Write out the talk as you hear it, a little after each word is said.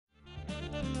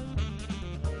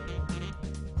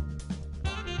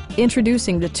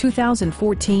Introducing the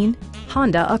 2014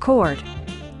 Honda Accord.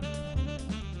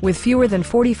 With fewer than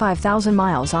 45,000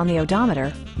 miles on the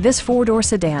odometer, this four-door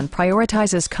sedan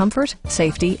prioritizes comfort,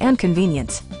 safety, and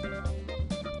convenience.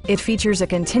 It features a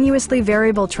continuously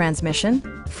variable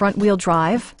transmission, front-wheel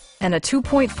drive, and a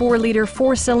 2.4-liter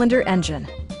four-cylinder engine.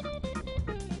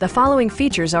 The following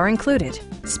features are included: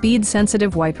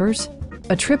 speed-sensitive wipers,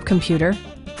 a trip computer,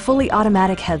 fully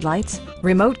automatic headlights,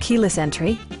 remote keyless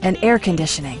entry, and air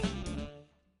conditioning.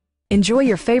 Enjoy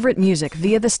your favorite music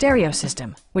via the stereo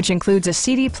system, which includes a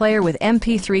CD player with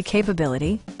MP3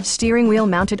 capability, steering wheel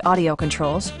mounted audio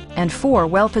controls, and 4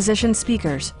 well-positioned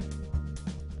speakers.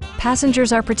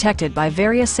 Passengers are protected by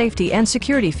various safety and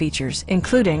security features,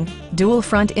 including dual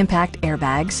front impact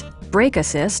airbags, brake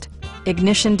assist,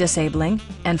 ignition disabling,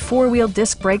 and 4-wheel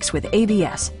disc brakes with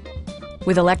ABS.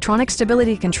 With electronic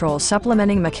stability control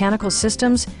supplementing mechanical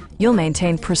systems, you'll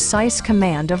maintain precise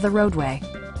command of the roadway.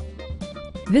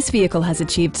 This vehicle has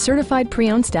achieved certified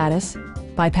pre-owned status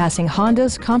by passing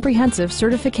Honda's comprehensive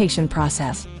certification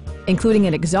process, including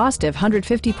an exhaustive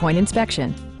 150-point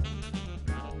inspection.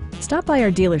 Stop by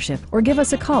our dealership or give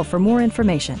us a call for more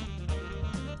information.